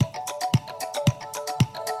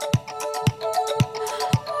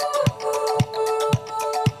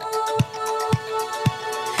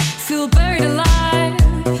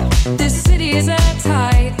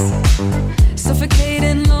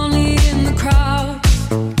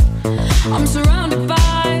I'm surrounded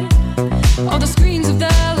by all the screens of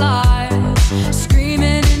their lives,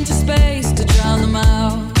 screaming into space to drown them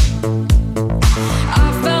out.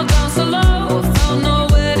 I fell down so low, felt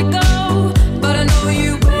nowhere to go, but I know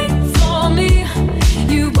you wait for me,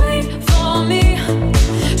 you wait for me.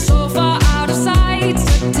 So far out of sight,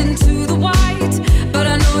 sucked into the white, but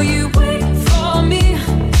I know you wait for me.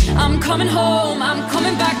 I'm coming home, I'm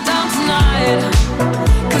coming back down tonight,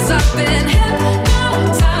 'cause I've been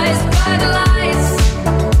hypnotized by the lights.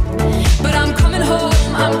 But I'm coming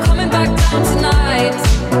home, I'm coming back down tonight.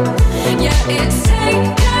 Yeah, it's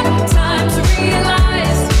taken time to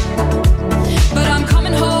realize, but I'm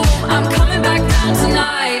coming home, I'm coming back down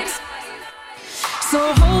tonight. So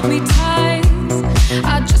hold me tight,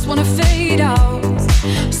 I just wanna fade out,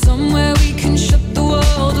 somewhere we can shut the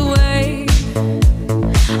world away.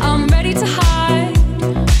 I'm ready to hide,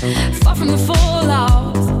 far from the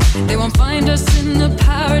fallout. They won't find us in the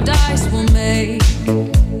paradise we'll make.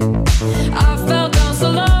 I fell down so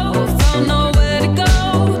low, found nowhere to go,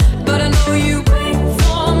 but I know you wait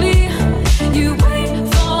for me, you wait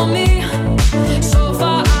for me. So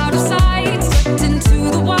far out of sight, sucked into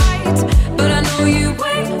the white, but I know you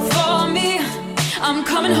wait for me. I'm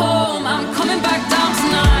coming home, I'm coming back down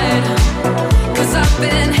tonight, 'cause I've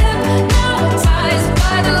been hypnotized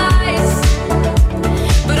by the lights.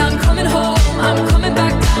 But I'm coming home, I'm coming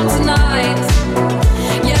back down tonight.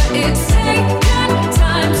 Yeah, it's taken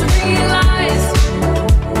time to realize,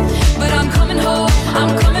 but I'm coming home,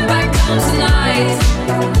 I'm coming back down tonight.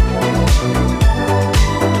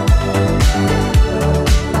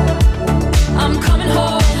 I'm coming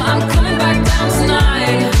home, I'm coming back down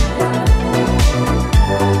tonight.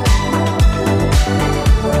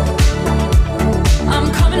 I'm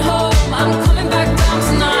coming home, I'm coming back down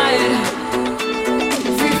tonight.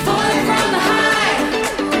 Free falling from the high,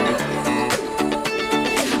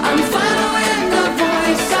 I'm following the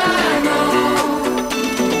voice I know.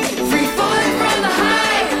 Free falling from the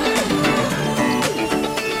high,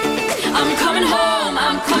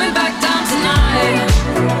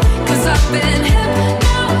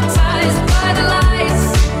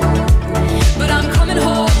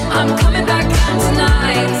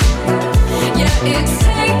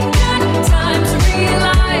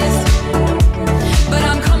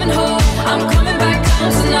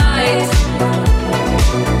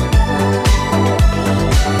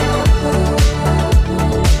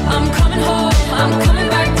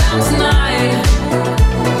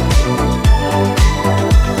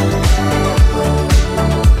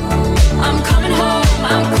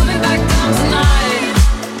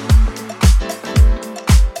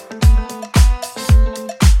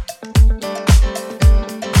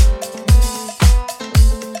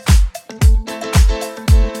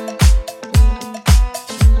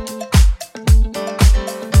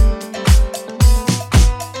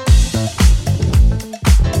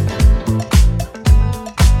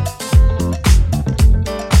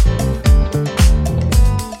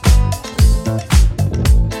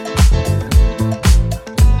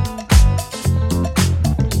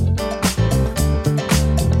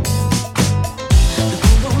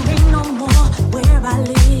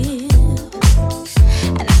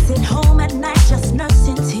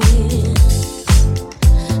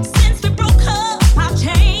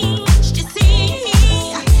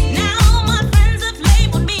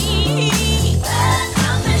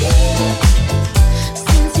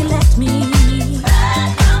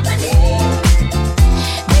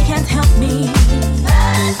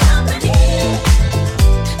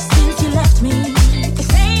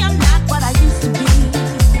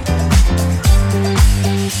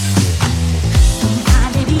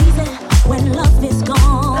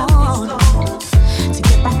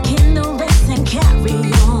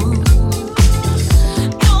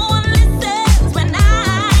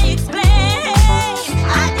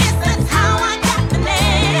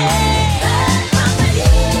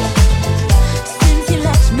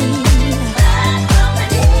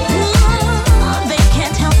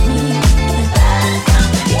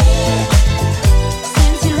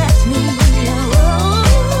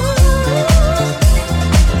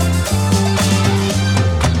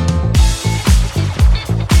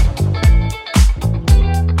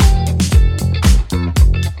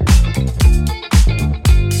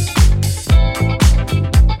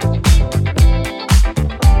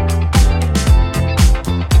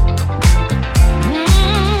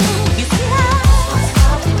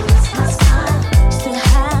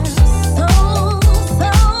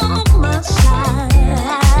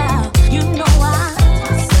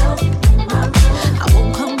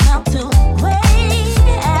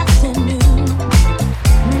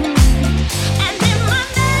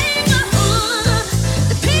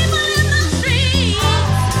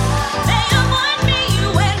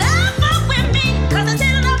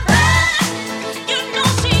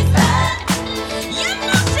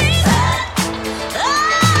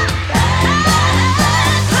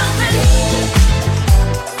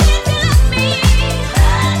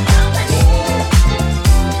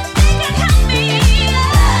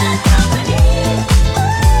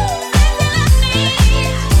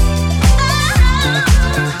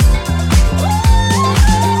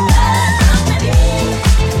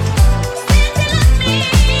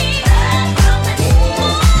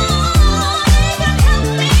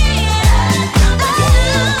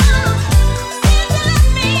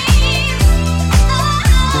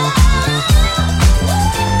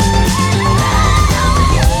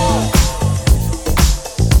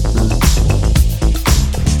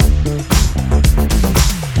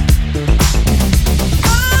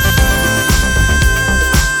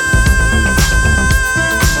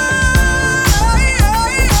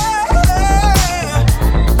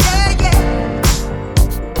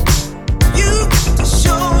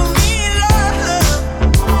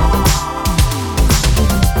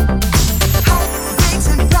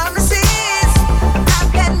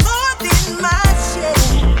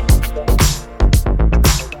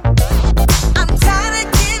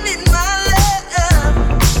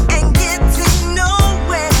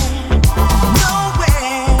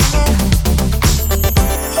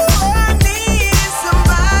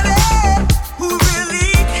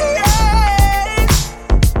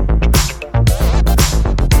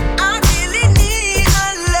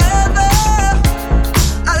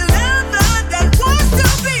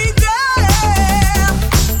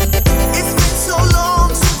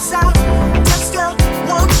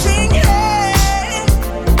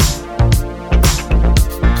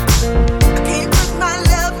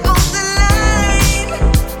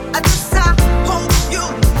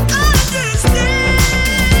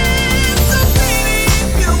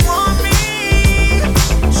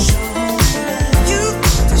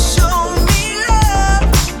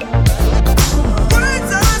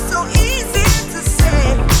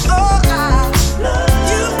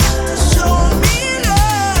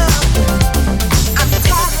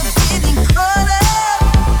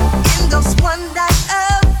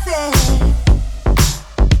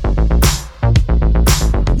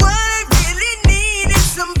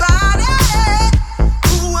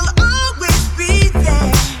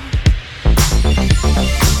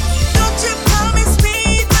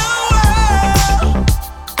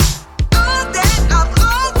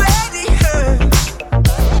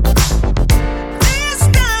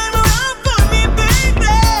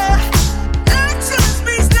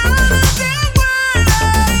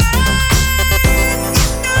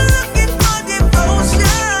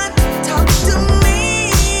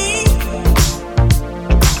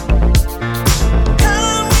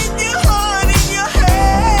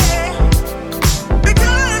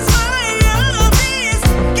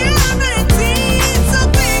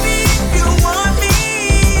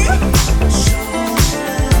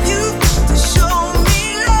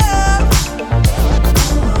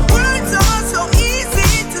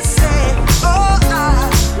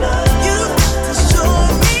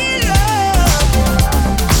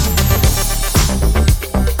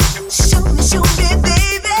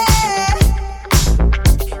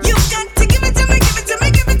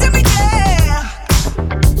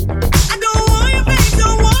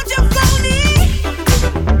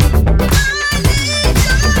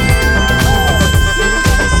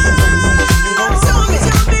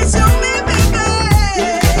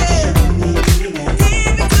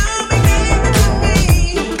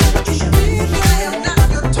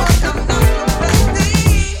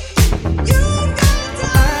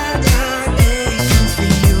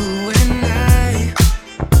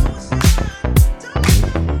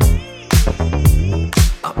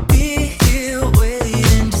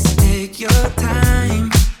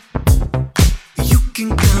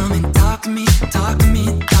 can come and talk to me, talk to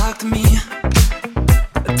me, talk to me.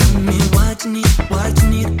 Tell me what you need, what you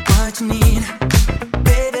need, what you need.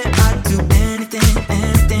 Baby, I'd do anything,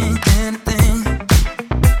 anything, anything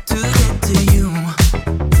to get to you,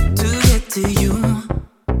 to get to you.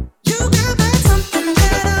 You got me something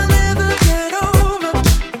that I'll never get over.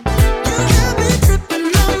 You got me tripping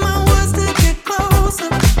on my words to get closer.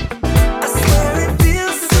 I swear it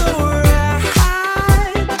feels so right.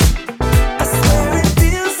 I swear it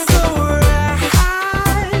feels so right.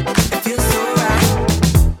 It feels so right.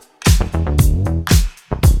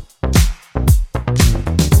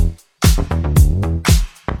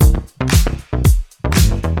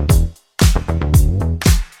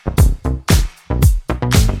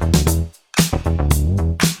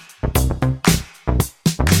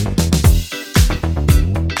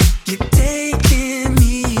 You're taking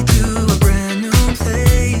me to a brand new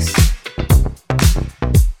place.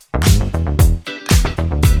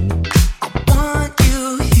 I want you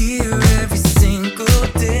here every single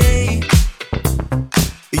day.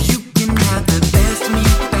 You can have the best of me,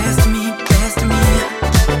 best of me, best of me.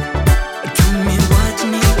 Tell me what you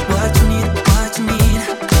need, what you need, what you need.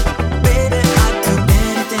 Baby, I'd do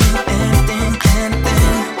anything, anything,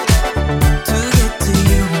 anything to get to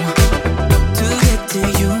you, to get to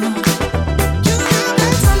you. You got me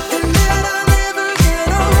something that I'll never get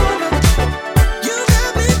over. You got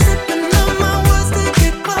me tripping on my words to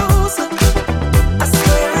get closer. I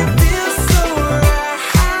swear it feels so right.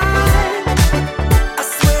 I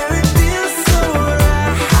swear it feels so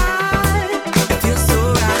right. It feels so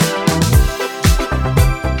right.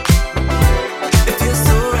 It feels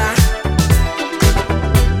so right. It feels so right.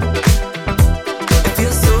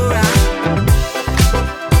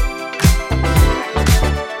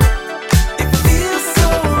 It feels so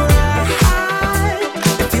right.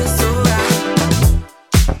 It feels so right.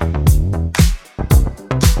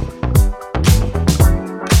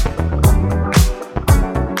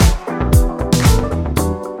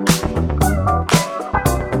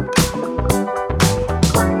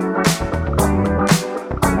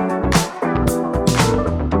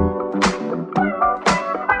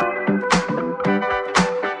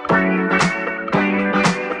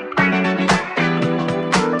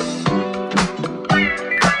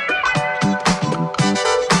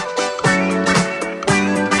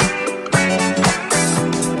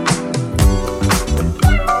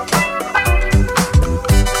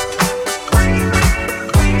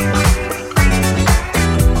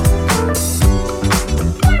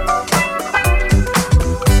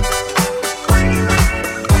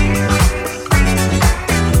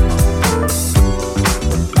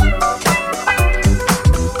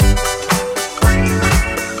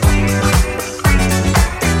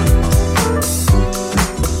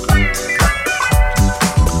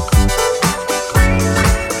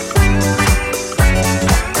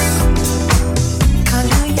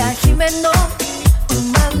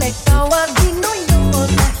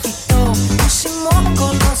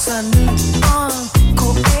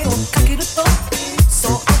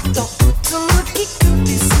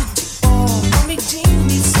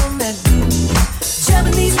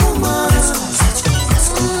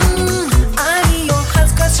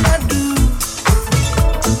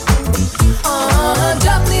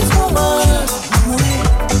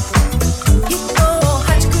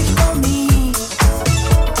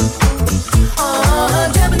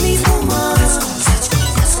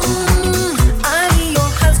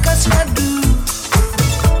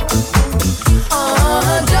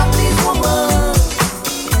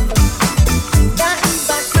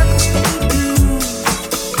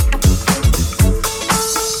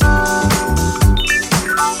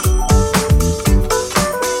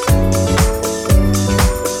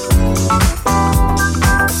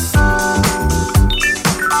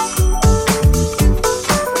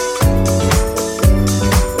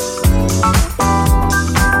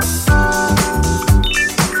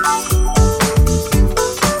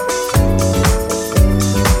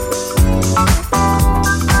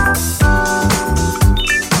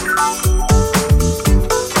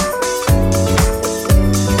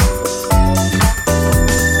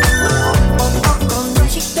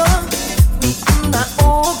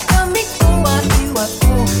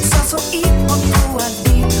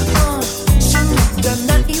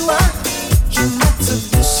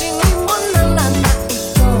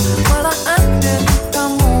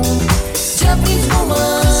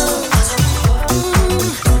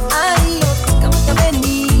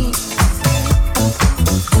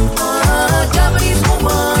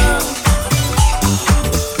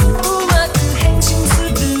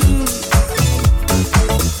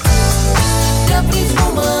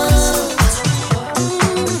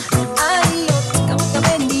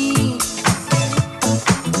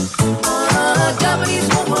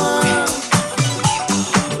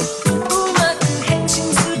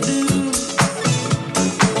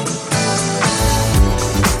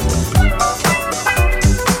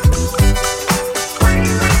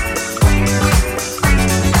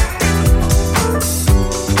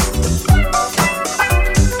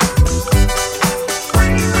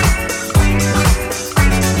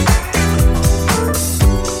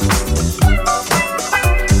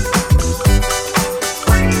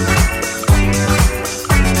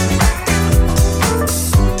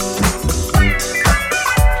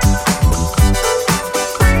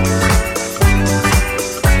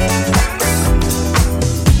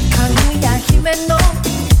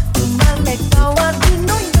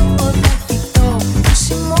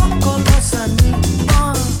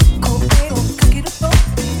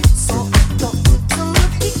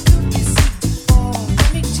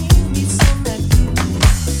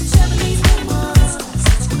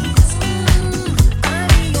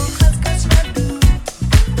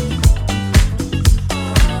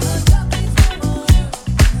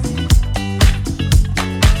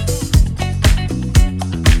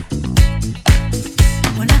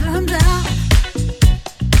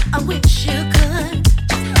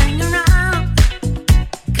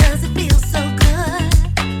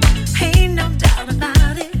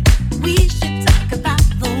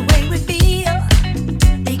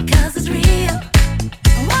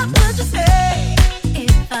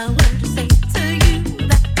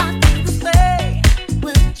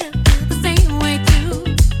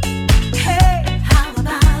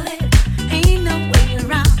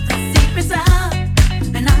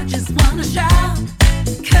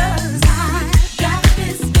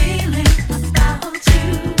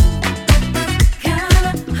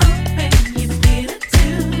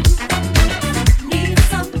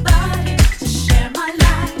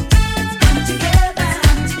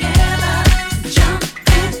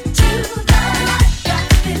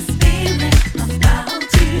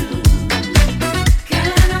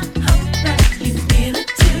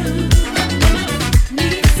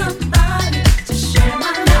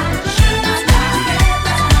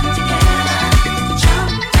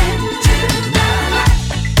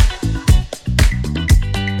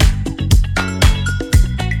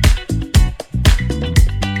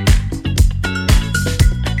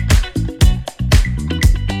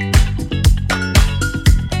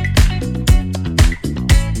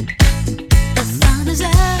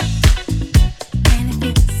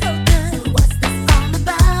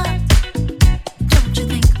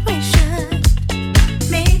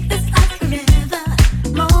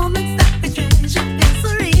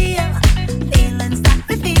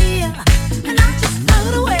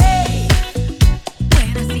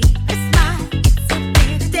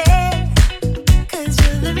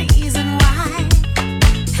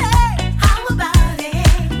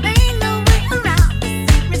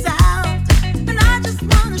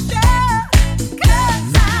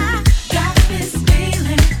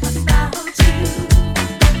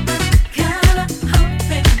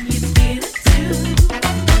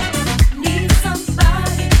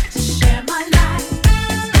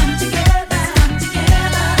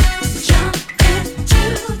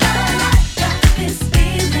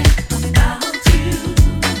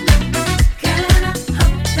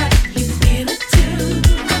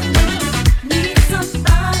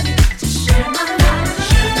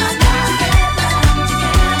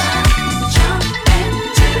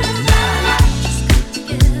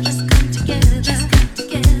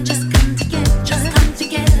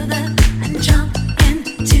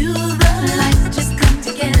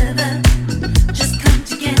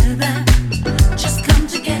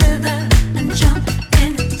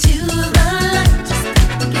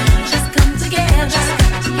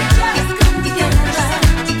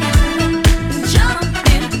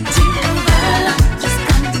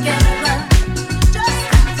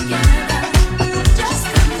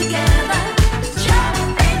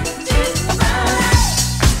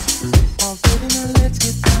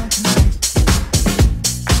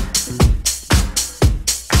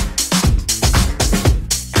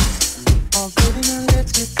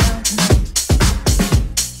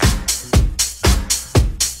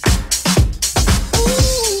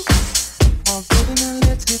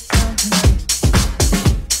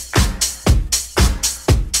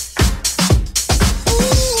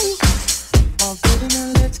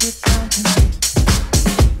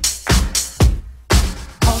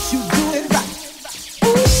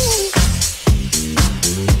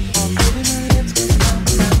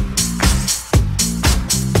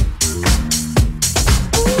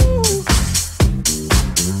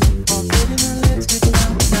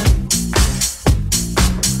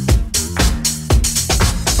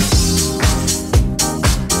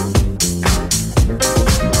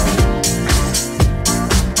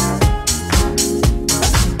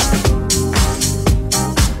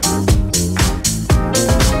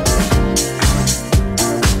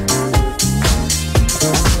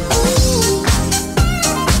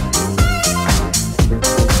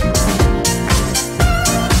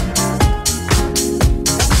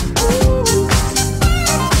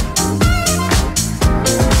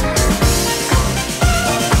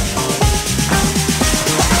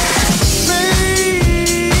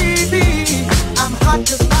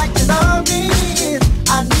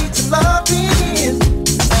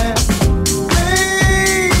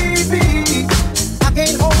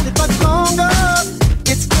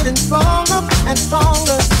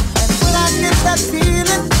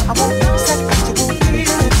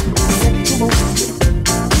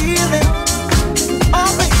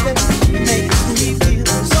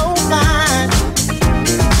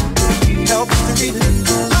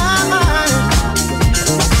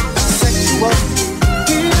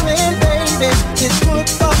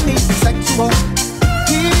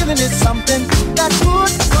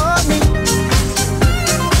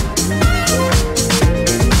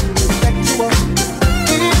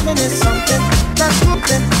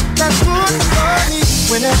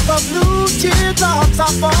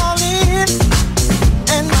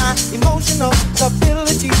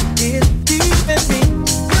 responsibility is deep in me.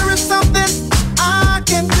 There is something I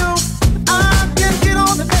can do. I can get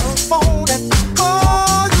on the telephone and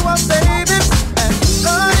call you up, baby, and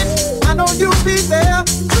honey, I know you'll be there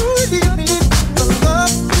to hear me. The love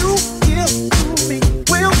you give to me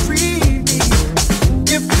will free me.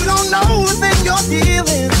 If you don't know then you're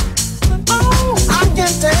dealing, oh, I can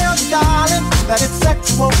tell you, darling, that it's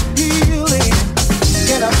sexual healing.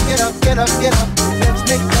 Get up, get up, get up, get up. Let's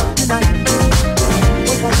make love tonight.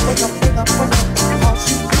 Wake up, wake up, wake up, wake up. Cause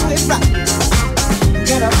you do it right.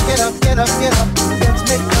 Get up, get up, get up, get up. Let's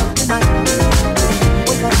make love tonight.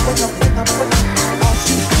 Wake up, wake up, wake up, wake up. Cause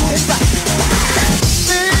you do it right.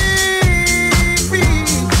 Baby,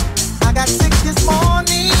 I got sick this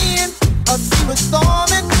morning. A sea was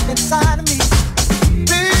storming inside of me.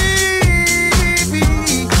 Baby,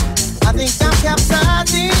 I think I'm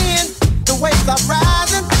capsizing. The waves are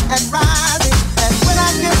rising and rising, and when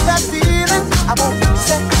I get that feeling, I won't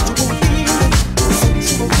sexual healing.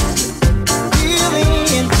 Sexual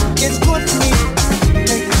healing is good for me.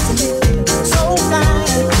 Makes me so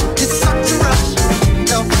fine. It's such a rush,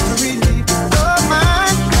 helps to relieve the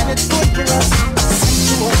mind, and it's good for us.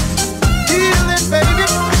 Sexual healing, baby,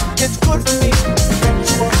 it's good for me.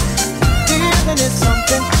 Sexual healing is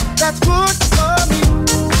something that's good for me.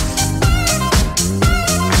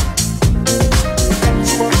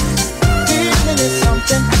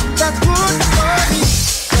 That's good for me,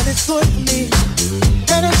 and it's good for me,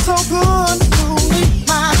 and it's so good to me,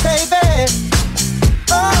 my baby.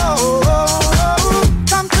 Oh, oh, oh,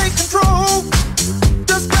 come take control,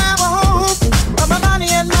 just grab a hold of my body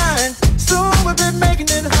and mind. Soon we'll be making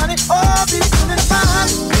it, honey. Oh, be feeling fine.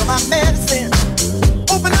 You're my medicine.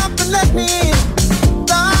 Open up and let me in,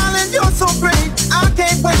 darling. You're so great. I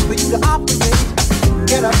can't wait for you to operate.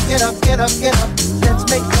 Get up, get up, get up, get up. Let's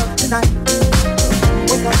make love tonight.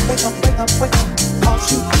 Wake up, wake up, wake up, wake up,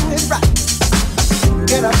 cause you do it right.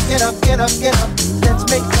 Get up, get up, get up, get up, let's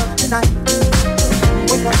make love tonight.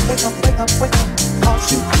 Wake up, wake up, wake up, wake up,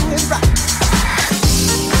 cause you do it right.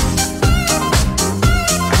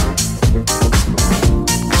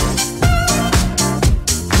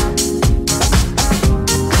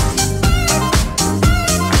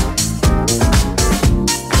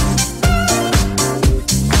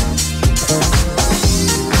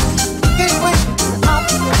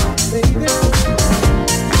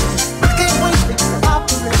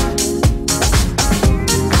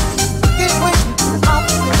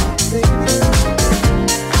 Baby,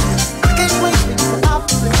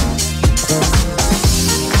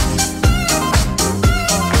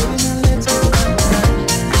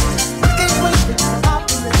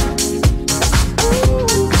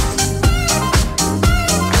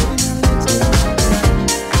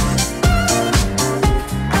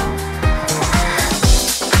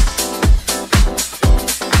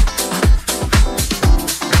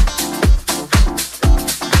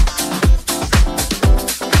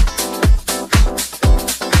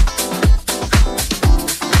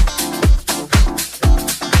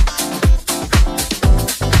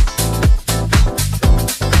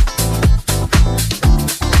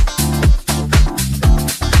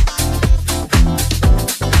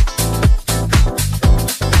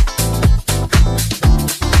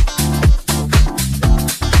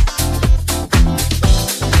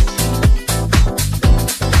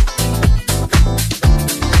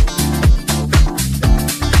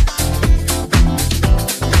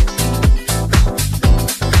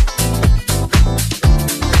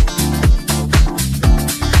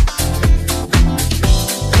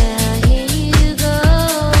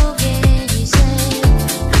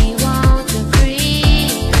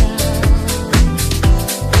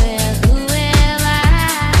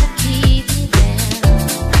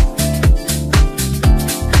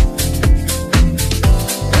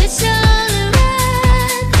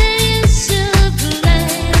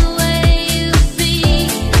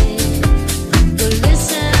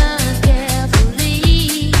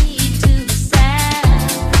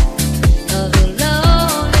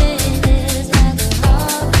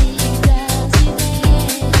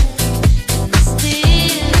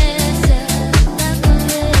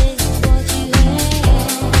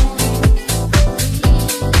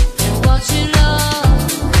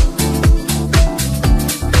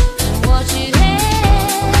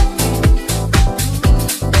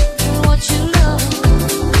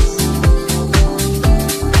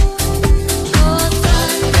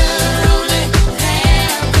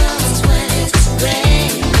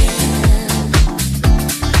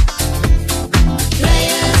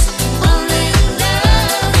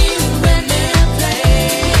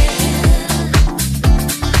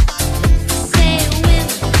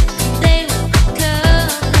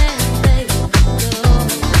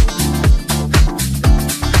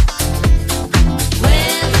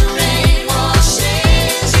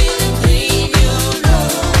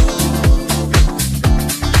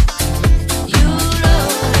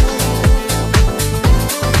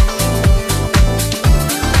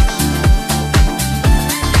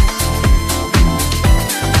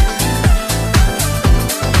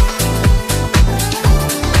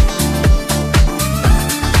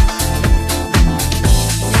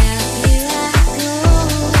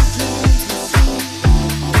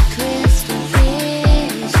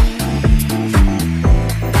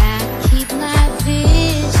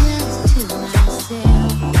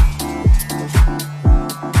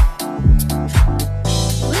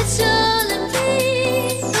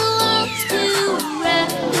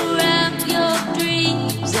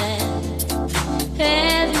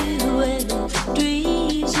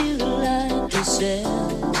 You'll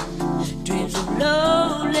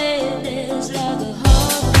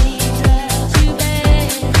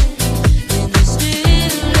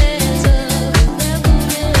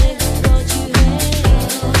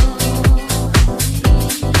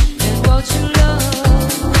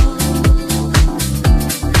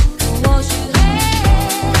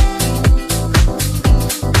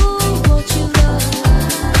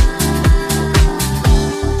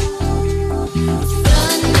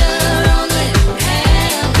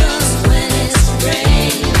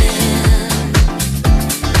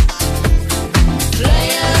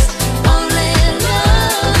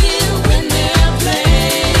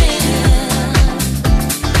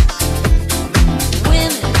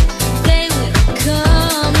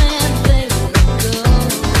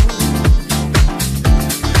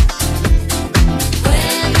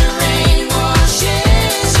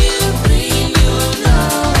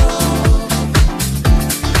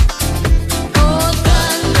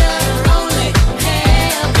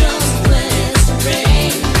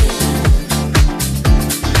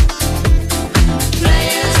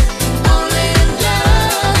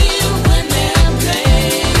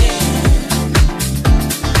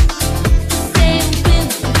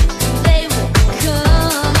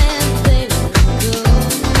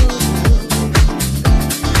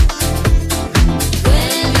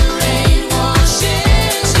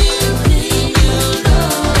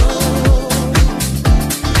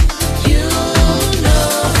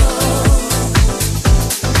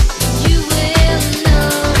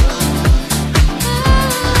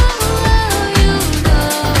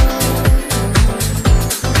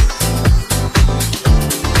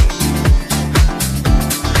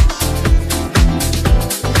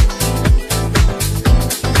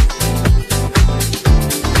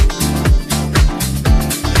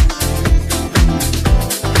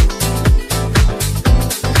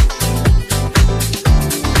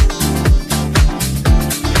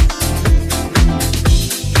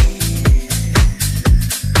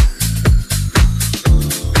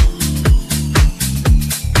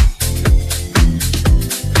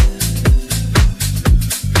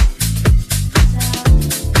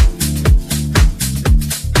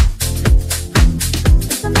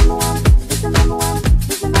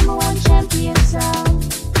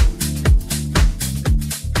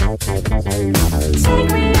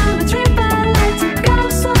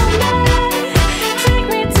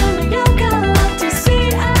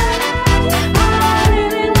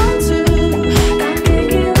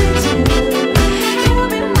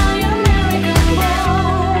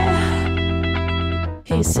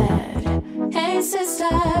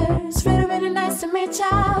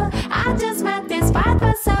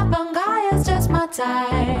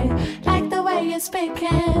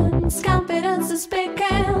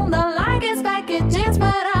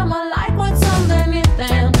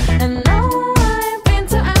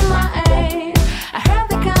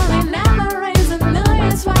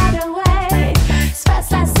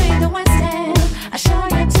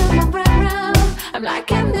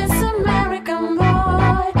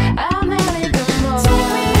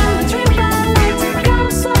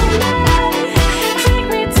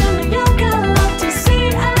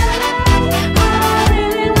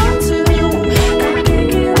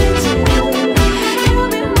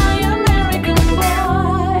be my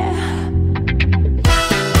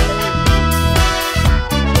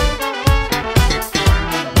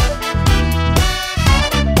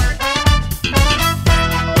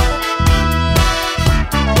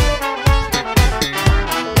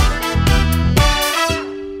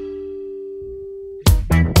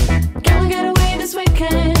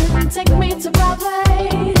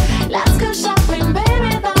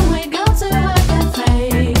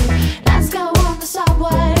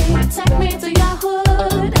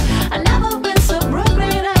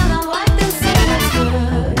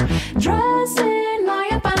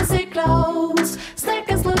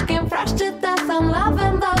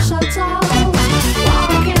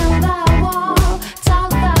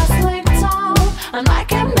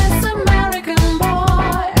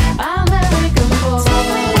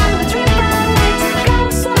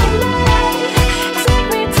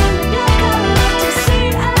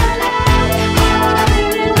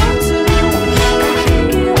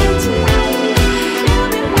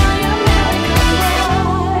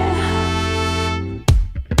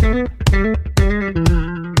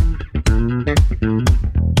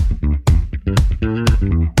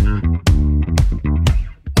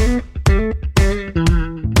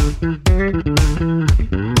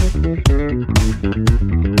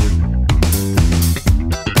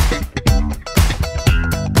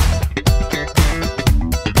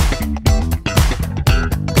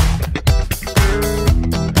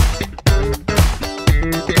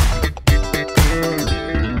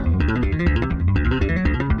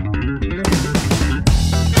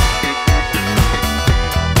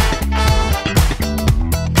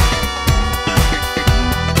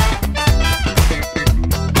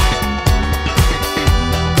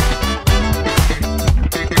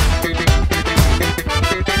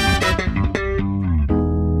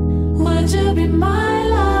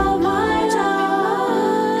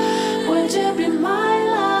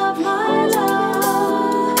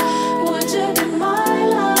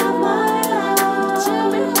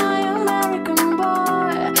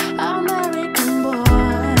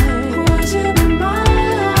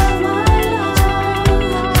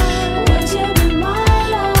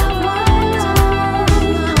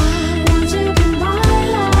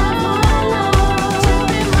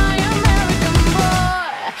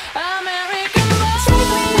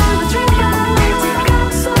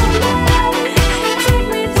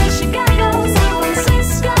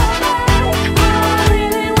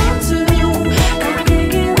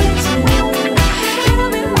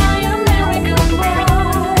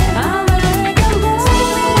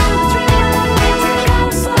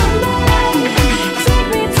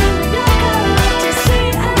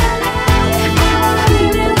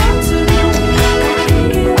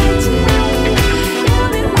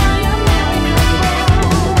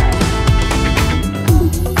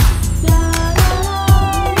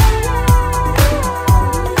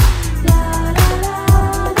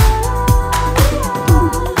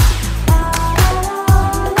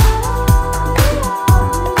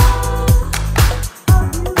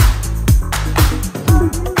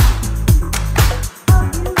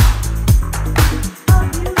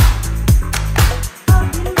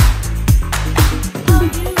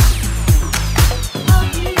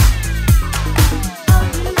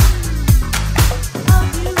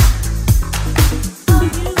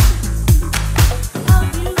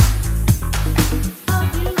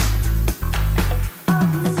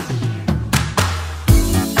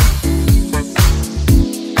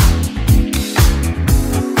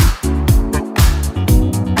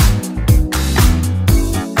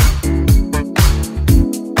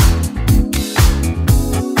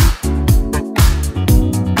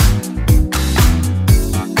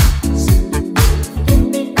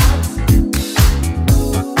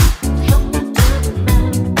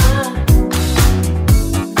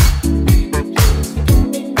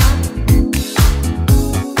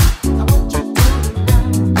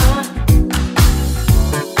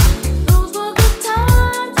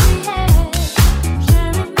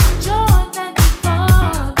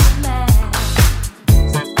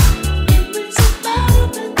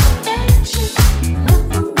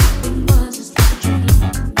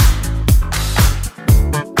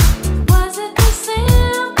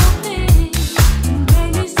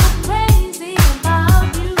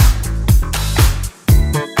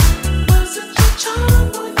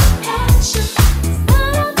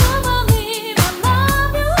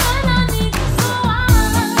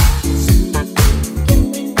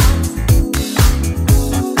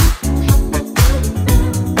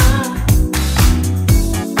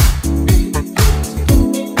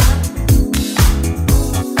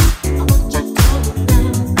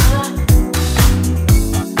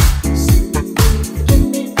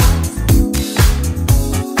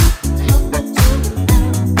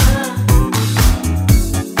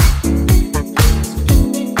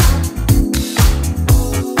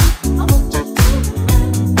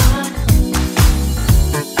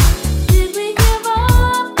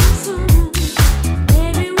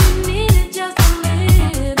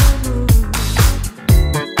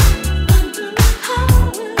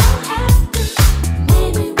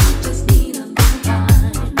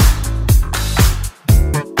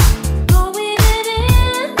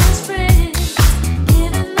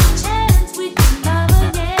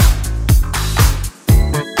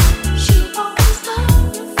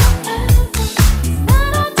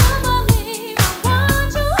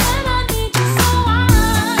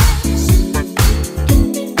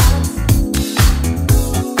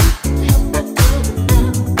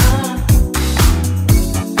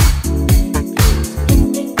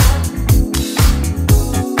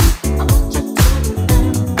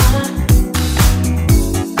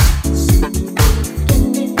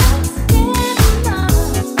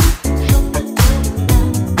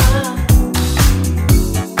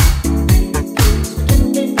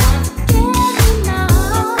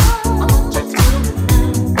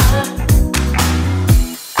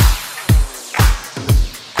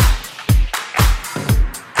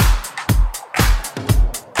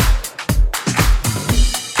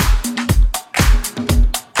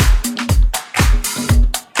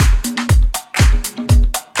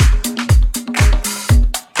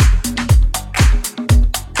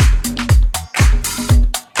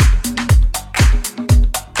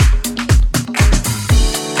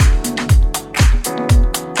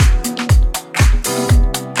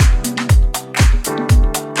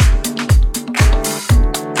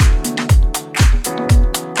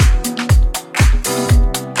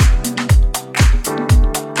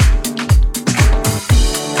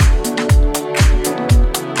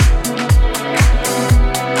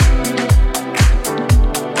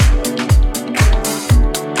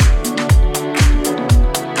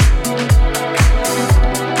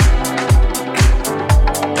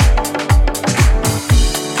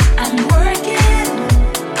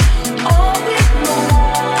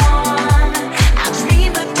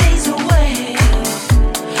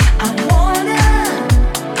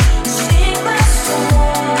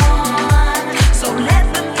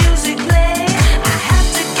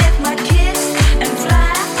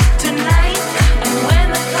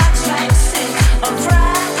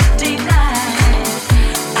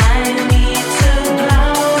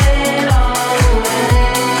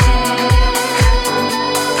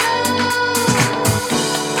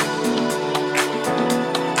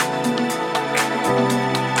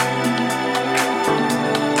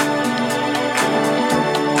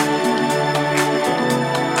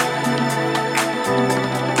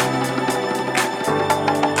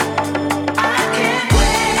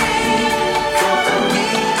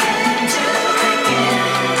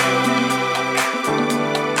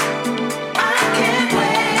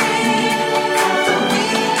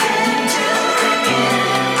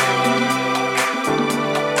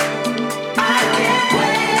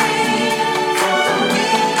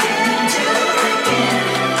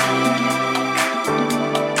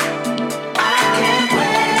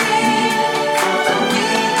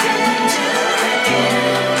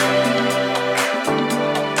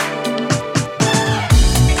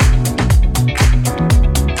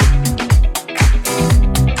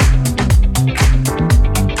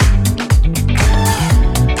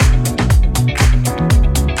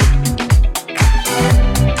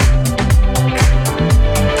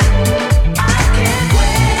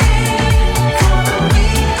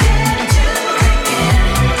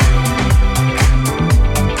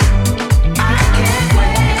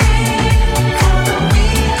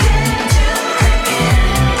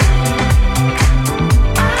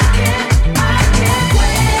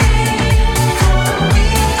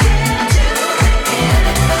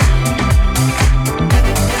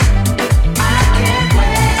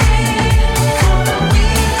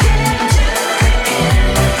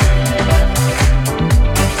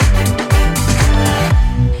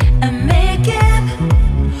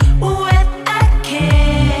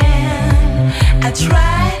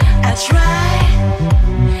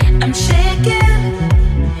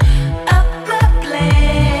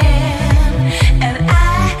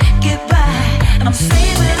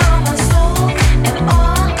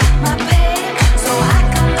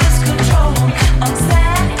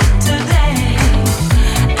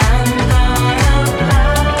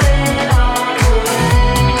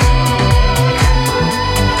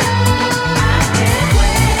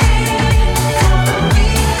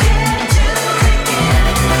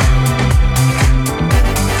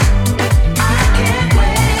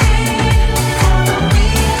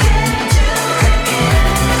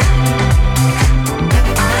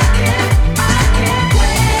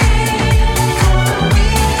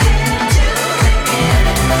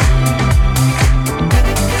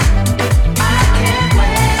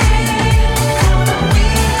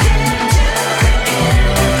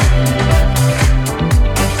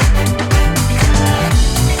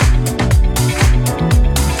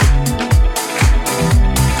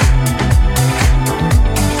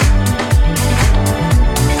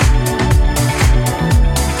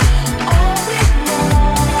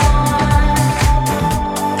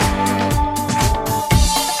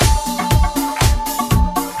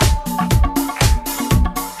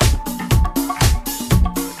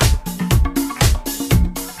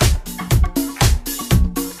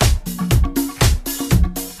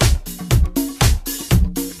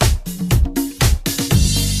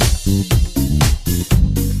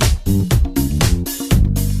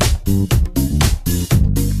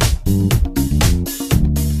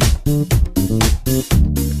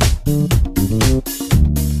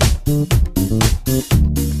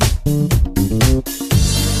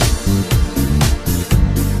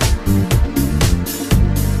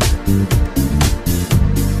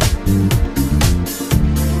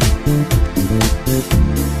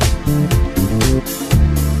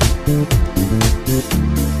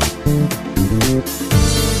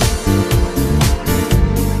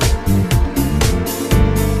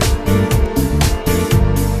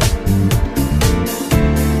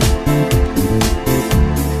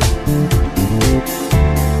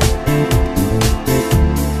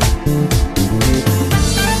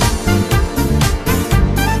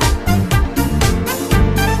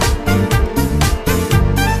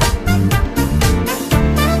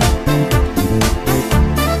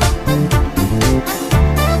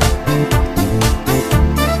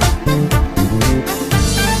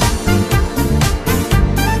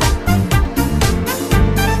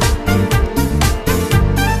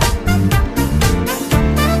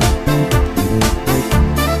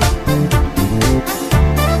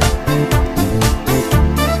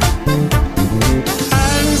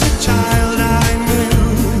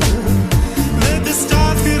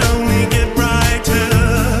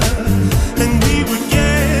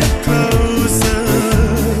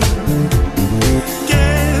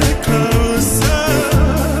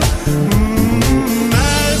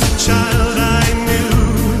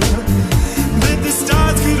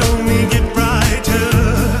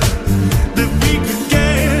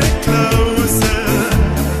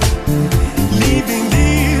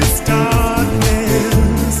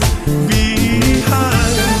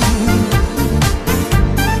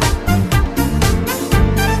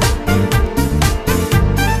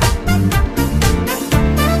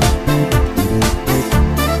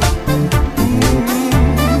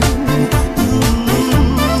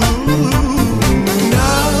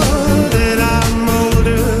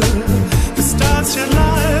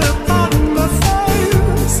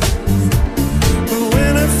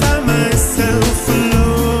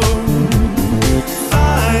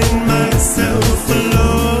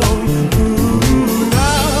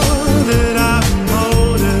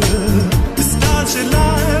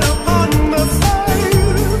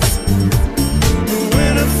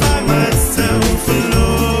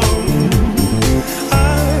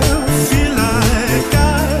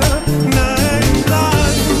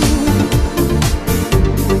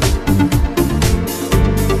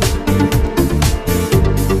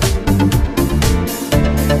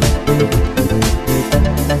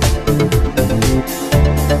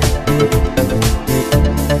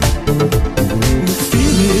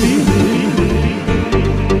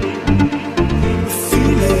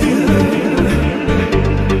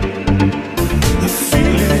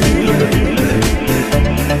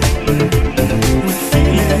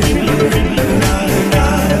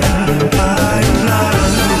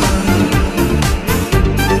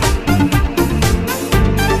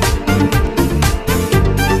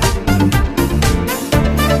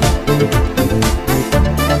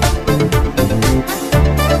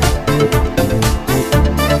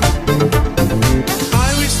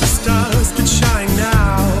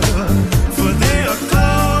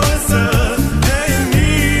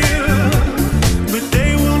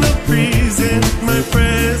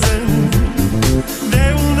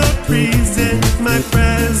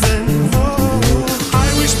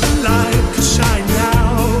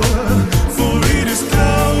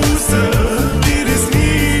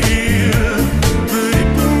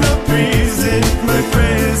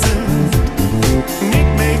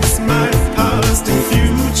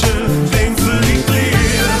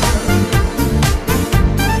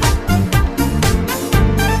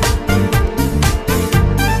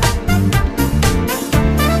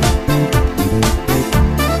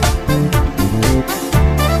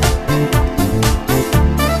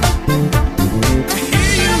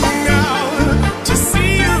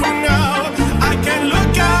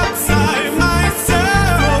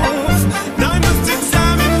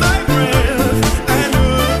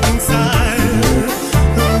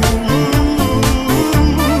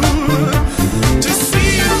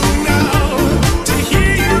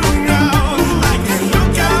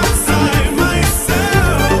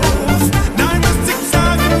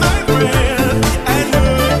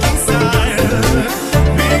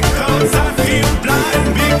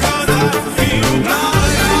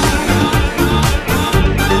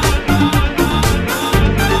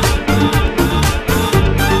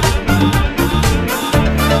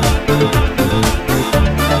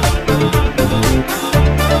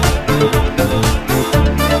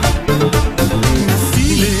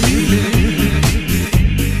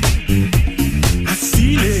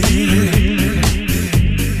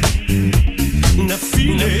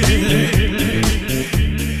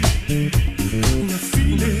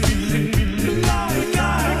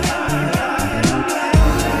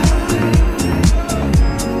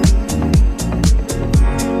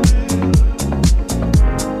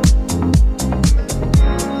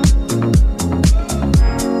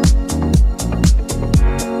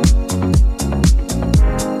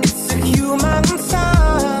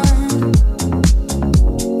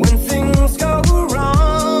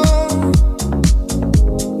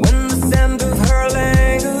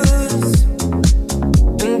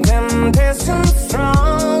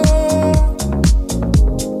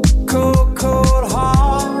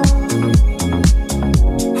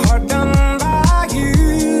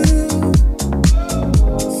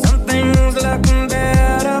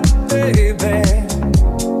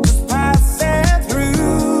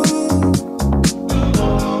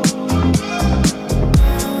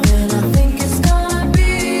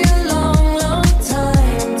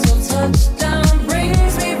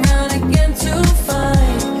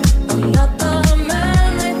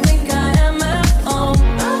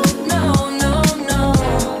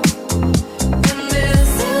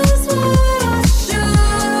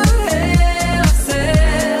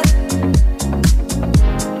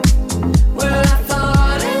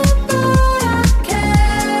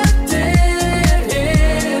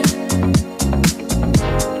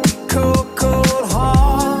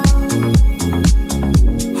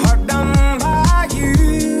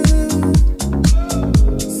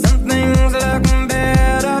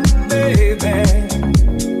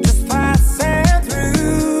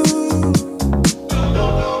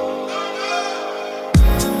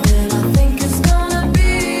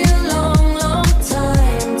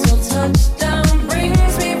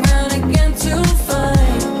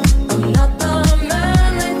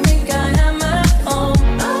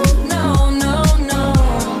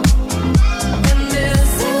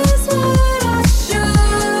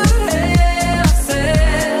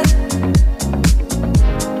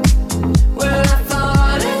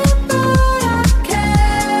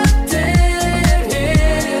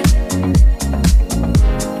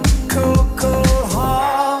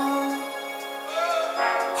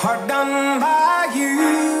heart done by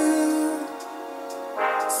you.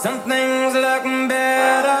 Some things look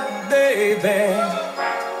better, baby.